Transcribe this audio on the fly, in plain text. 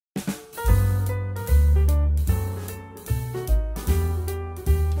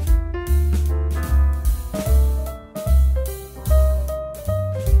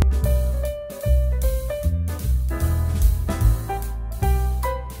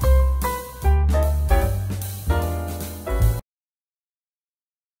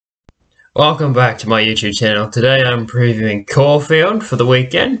Welcome back to my YouTube channel. Today I'm previewing Caulfield for the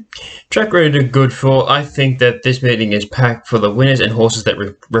weekend. Track rated good for. I think that this meeting is packed for the winners and horses that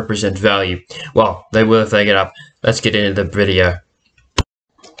represent value. Well, they will if they get up. Let's get into the video.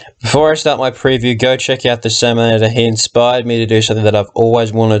 Before I start my preview, go check out the Seminator. He inspired me to do something that I've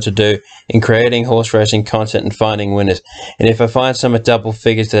always wanted to do in creating horse racing content and finding winners. And if I find some at double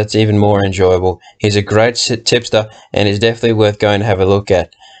figures, that's even more enjoyable. He's a great tipster and is definitely worth going to have a look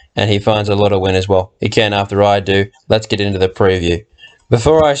at. And he finds a lot of winners. Well, he can after I do. Let's get into the preview.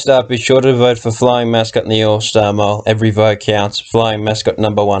 Before I start, be sure to vote for Flying Mascot in the All-Star Mile. Every vote counts. Flying Mascot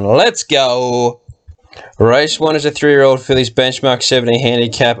 #1. Let's go! Race 1 is a 3-year-old filly's benchmark 70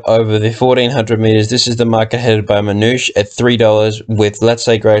 handicap over the 1400 metres. This is the market headed by Manouche at $3 with Let's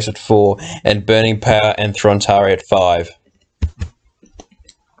Say Grace at 4 and Burning Power and Throntari at 5.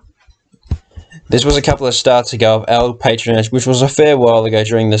 This was a couple of starts ago of Our Patronage, which was a fair while ago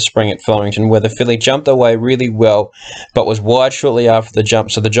during the spring at Flemington, where the filly jumped away really well, but was wide shortly after the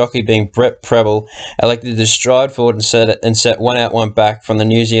jump, so the jockey, being Brett Preble, elected to stride forward and set one out, one back from the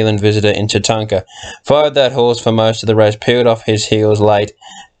New Zealand visitor in Tatanka. Followed that horse for most of the race, peeled off his heels late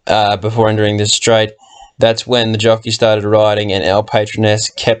before entering the straight. That's when the jockey started riding, and Our Patroness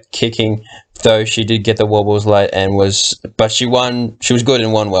kept kicking, though she did get the wobbles late but she won. She was good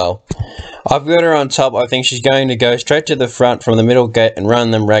and won well. I've got her on top. I think she's going to go straight to the front from the middle gate and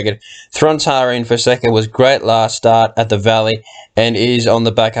run them ragged. Throntari in for second was great last start at the Valley and is on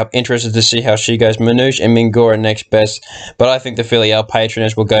the backup. Interested to see how she goes. Manouche and Mingora next best, but I think the filly Our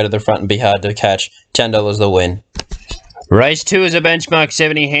Patroness will go to the front and be hard to catch. $10 the win. Race 2 is a benchmark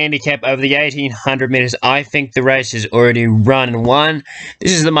 70 handicap over the 1800 metres. I think the race is already run and won.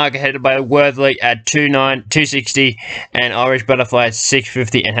 This is the market headed by Worthley at $260 and Irish Butterfly at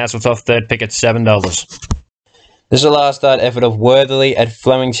 $650 and Hasseltoft third pick at $7. This is the last start effort of Worthley at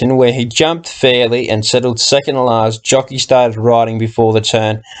Flemington, where he jumped fairly and settled second last. Jockey started riding before the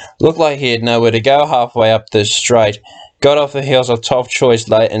turn. Looked like he had nowhere to go halfway up the straight. Got off the heels of Top Choice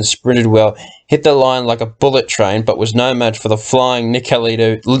late and sprinted well. Hit the line like a bullet train, but was no match for the flying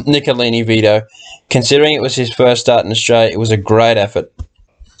Nicolini Vito. Considering it was his first start in Australia, it was a great effort.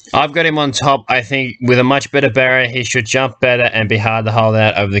 I've got him on top. I think with a much better barrier, he should jump better and be hard to hold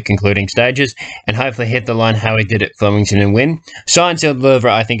out over the concluding stages and hopefully hit the line how he did at Flemington and win. Science Hill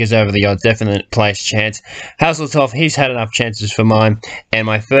Louvre, I think, is over the odds. Definite place chance. Hasseltoft, he's had enough chances for mine. And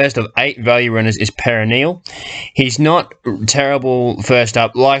my first of 8 value runners is Perennial. He's not terrible first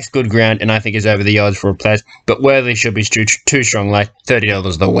up, likes good ground, and I think is over the odds for a place. But Worthy should be too strong late.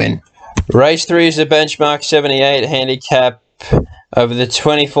 $30 the win. Race 3 is a benchmark 78 handicap over the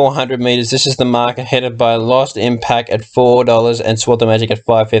 2400 metres. This is the market headed by Lost Impact at $4 and Swat the Magic at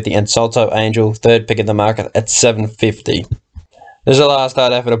 $5.50 and Salto Angel, third pick of the market, at $7.50. This is the last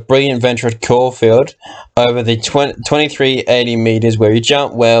start effort of Brilliant Venture at Caulfield over the 2380 metres, where he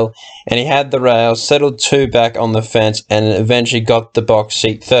jumped well and he had the rails, settled 2 back on the fence and eventually got the box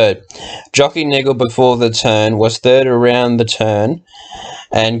seat third. Jockey niggled before the turn, was third around the turn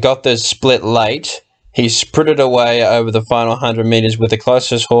and got the split late. He sprinted away over the final 100 metres, with the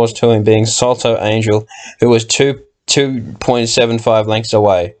closest horse to him being Salto Angel, who was 2.75 lengths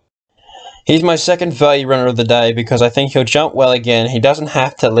away. He's my second value runner of the day because I think he'll jump well again. He doesn't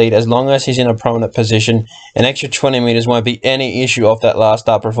have to lead as long as he's in a prominent position. An extra 20 metres won't be any issue off that last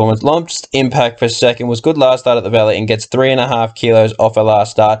start performance. Lost Impact for second was good last start at the Valley and gets 3.5 kilos off her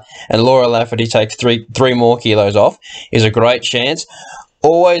last start. And Laura Lafferty takes three more kilos off. Is a great chance.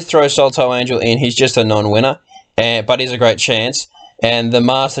 Always throw Salto Angel in. He's just a non-winner, but he's a great chance. And the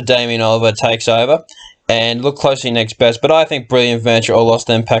Master Damien Oliver takes over. And look closely next best. But I think Brilliant Venture or Lost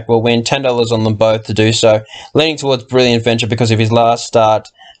Impact will win. $10 on them both to do so. Leaning towards Brilliant Venture because of his last start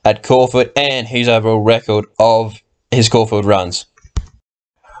at Caulfield and his overall record of his Caulfield runs.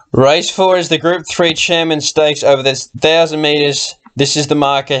 Race 4 is the Group 3 Chairman Stakes over this 1,000 metres. This is the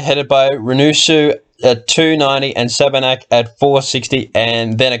market headed by Renusu at $290 and Sabanak at $460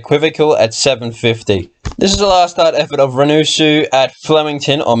 and then Equivocal at $750. This is the last start effort of Renusu at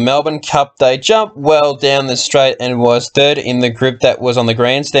Flemington on Melbourne Cup Day. Jumped well down the straight and was third in the group that was on the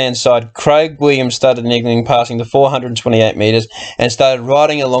grandstand side. Craig Williams started niggling, passing the 428 metres and started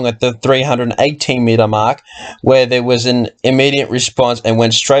riding along at the 318 metre mark, where there was an immediate response and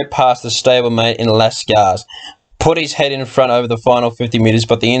went straight past the stablemate in Lascars. Put his head in front over the final 50 metres,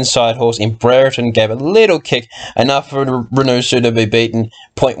 but the inside horse in Brereton gave a little kick, enough for Renusu to be beaten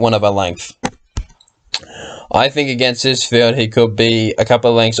 0.1 of a length. I think against this field he could be a couple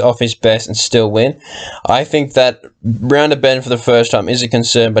of lengths off his best and still win. I think that round a bend for the first time is a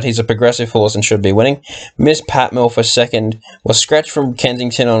concern, but he's a progressive horse and should be winning. Miss Patmore for second was scratched from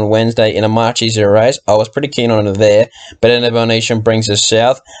Kensington on Wednesday in a much easier race. I was pretty keen on her there, but Enabonation brings us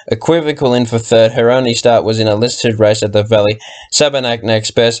south. Equivocal in for third. Her only start was in a listed race at the Valley. Sabanak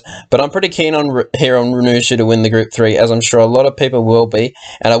next best, but I'm pretty keen on here on Renusha to win the Group 3, as I'm sure a lot of people will be,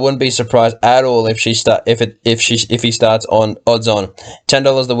 and I wouldn't be surprised at all if he starts on odds on.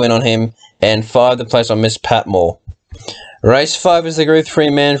 $10 the win on him, and $5 the place on Miss Patmore. Race 5 is the Group 3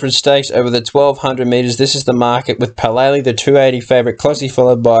 Manfred Stakes over the 1200 metres. This is the market with Palali, the 280 favourite, closely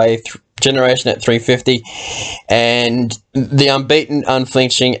followed by Generation at 350, and the unbeaten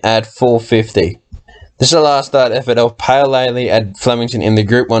Unflinching at 450. This is the last start effort of Palali at Flemington in the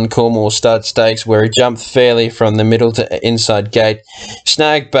Group 1 Cornwall Stud Stakes, where he jumped fairly from the middle to inside gate,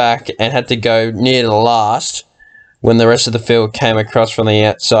 snagged back and had to go near the last when the rest of the field came across from the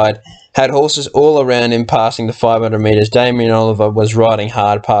outside. Had horses all around him passing the 500 metres. Damien Oliver was riding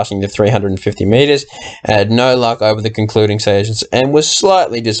hard passing the 350 metres and had no luck over the concluding stages and was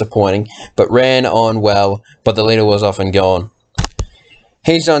slightly disappointing, but ran on well, but the leader was off and gone.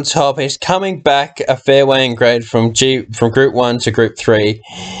 He's on top. He's coming back a fair way in grade from Group 1 to Group 3.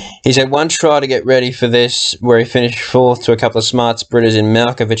 He's had one try to get ready for this, where he finished fourth to a couple of smart spritters in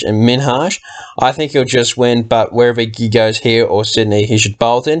Malkovich and Minhaj. I think he'll just win, but wherever he goes here or Sydney, he should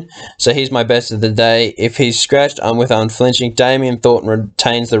bolt in. So he's my best of the day. If he's scratched, I'm with Unflinching. Damien Thornton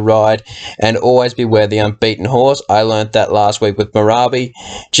retains the ride, and always beware the unbeaten horse. I learnt that last week with Marabi.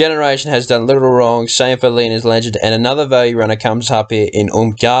 Generation has done little wrong. Same for Lena's Legend, and another value runner comes up here in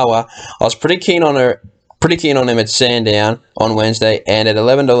Umgawa. I was pretty keen on him at Sandown on Wednesday, and at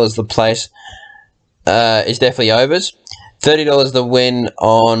 $11 the place is definitely overs. $30 the win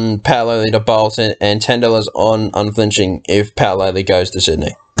on Palali to Bolton, and $10 on Unflinching if Palali goes to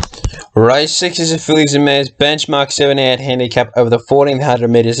Sydney. Race 6 is a Fillies and Mares benchmark 78 handicap over the 1400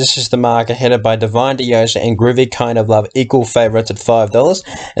 metres. This is the marker headed by Divine Diosa and Groovy Kind of Love, equal favourites at $5,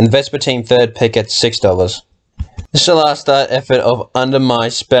 and Vespertine third pick at $6. This is the last start effort of Under My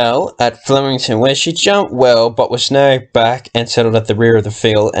Spell at Flemington, where she jumped well but was snagged back and settled at the rear of the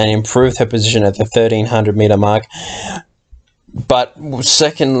field and improved her position at the 1300 metre mark. But from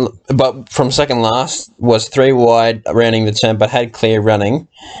second last was 3 wide rounding the turn, but had clear running.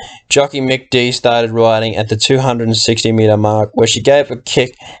 Jockey Mick D started riding at the 260 metre mark, where she gave a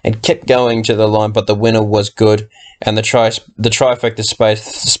kick and kept going to the line, but the winner was good, and the trifecta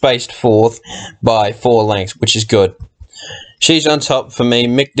spaced fourth by 4 lengths, which is good. She's on top for me,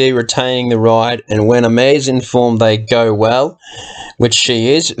 Mick D retaining the ride, and when a mare's in form, they go well, which she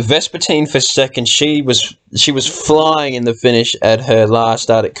is. Vespertine for second. She was flying in the finish at her last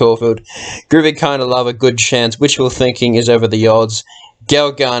start at Caulfield. Groovy Kind of Love, a good chance. Wishful Thinking is over the odds.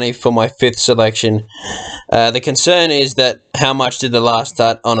 Galgani for my 5th selection. The concern is that how much did the last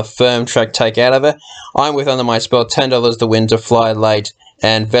start on a firm track take out of her? I'm with Under My Spell, $10 the win to fly late,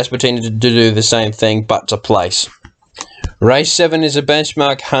 and Vespertine to do the same thing, but to place. Race 7 is a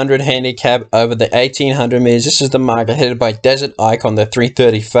benchmark 100 handicap over the 1800 metres. This is the marker headed by Desert Icon, the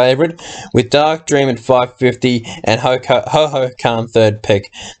 330 favourite, with Dark Dream at 550 and Ho Ho Khan third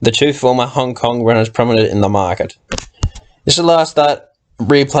pick. The 2 former Hong Kong runners prominent in the market. This is the last start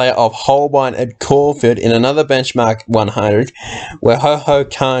replay of Holbein at Caulfield in another benchmark 100, where Ho Ho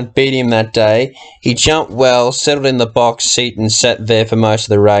Khan beat him that day. He jumped well, settled in the box seat and sat there for most of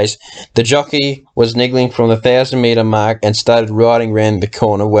the race. The jockey was niggling from the 1000 metre mark and started riding round the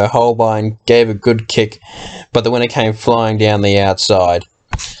corner, where Holbein gave a good kick, but the winner came flying down the outside.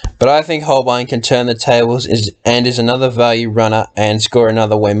 But I think Holbein can turn the tables and is another value runner and score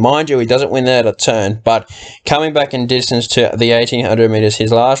another win. Mind you, he doesn't win that at a turn, but coming back in distance to the 1800 metres,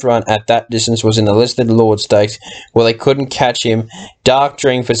 his last run at that distance was in the listed Lord Stakes, where they couldn't catch him. Dark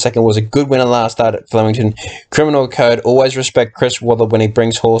Dream for second was a good winner last start at Flemington. Criminal Code, always respect Chris Waller when he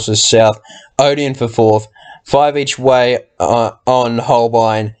brings horses south. Odeon for fourth. 5 each way on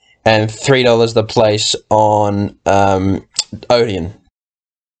Holbein, and $3 the place on Odeon.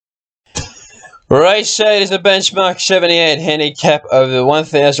 Race 8 is a benchmark 78 handicap over the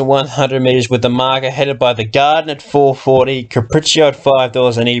 1,100 metres, with the marker headed by the Garden at $4.40, Capriccio at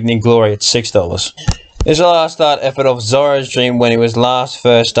 $5 and Evening Glory at $6. This is the last start effort of Zorro's Dream when he was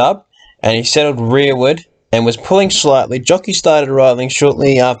first up, and he settled rearward and was pulling slightly. Jockey started riding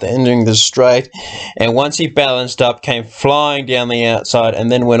shortly after entering the straight, and once he balanced up, came flying down the outside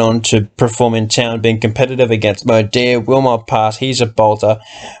and then went on to perform in town, being competitive against Modere, Wilmot Pass. He's a bolter,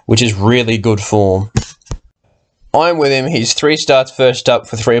 which is really good form. I'm with him. He's 3 starts first up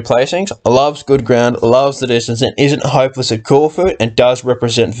for 3 placings. Loves good ground, loves the distance, and isn't hopeless at Caulfield and does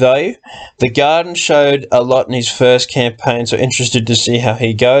represent value. The Garden showed a lot in his first campaign, so interested to see how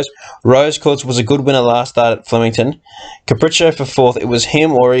he goes. Racecourse was a good winner last start at Flemington. Capriccio for 4th. It was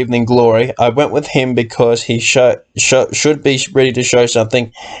him or Evening Glory. I went with him because he should be ready to show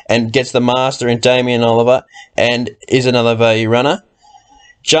something and gets the master in Damien Oliver and is another value runner.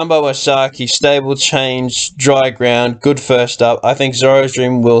 Jumbo Osaki, stable change, dry ground, good first up. I think Zorro's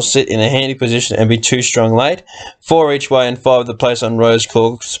Dream will sit in a handy position and be too strong late. 4 each way and 5 the place on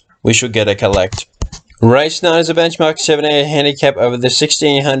Racecourse. We should get a collect. Race 9 is a benchmark 78 handicap over the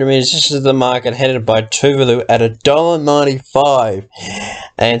 1600 metres. This is the market headed by Tuvalu at $1.95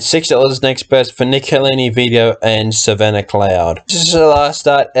 and $6 next best for Nicolini Vito and Savannah Cloud. This is the last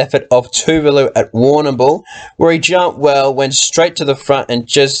start effort of Tuvalu at Warrnambool, where he jumped well, went straight to the front and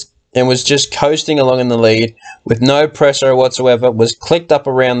was just coasting along in the lead with no pressure whatsoever, was clicked up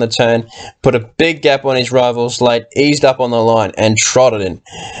around the turn, put a big gap on his rivals late, eased up on the line and trotted in.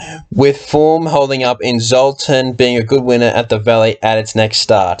 With form holding up in Zoltan being a good winner at the Valley at its next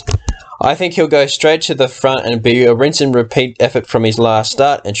start. I think he'll go straight to the front and be a rinse and repeat effort from his last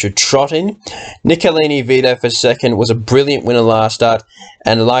start and should trot in. Nicolini Vito for 2nd was a brilliant winner last start,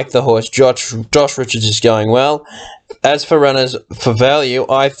 and like the horse, Josh Richards is going well. As for runners for value,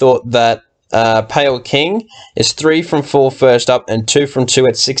 I thought that Pale King is 3 from 4 first up and 2 from 2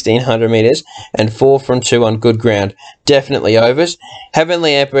 at 1600 metres and 4 from 2 on good ground. Definitely overs.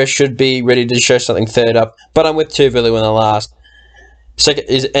 Heavenly Emperor should be ready to show something third up, but I'm with Tuvalu in the last.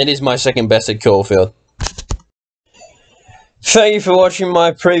 Is my second best at Caulfield. Thank you for watching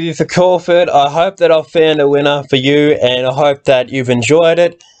my preview for Caulfield. I hope that I've found a winner for you and I hope that you've enjoyed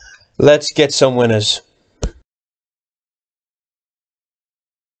it. Let's get some winners.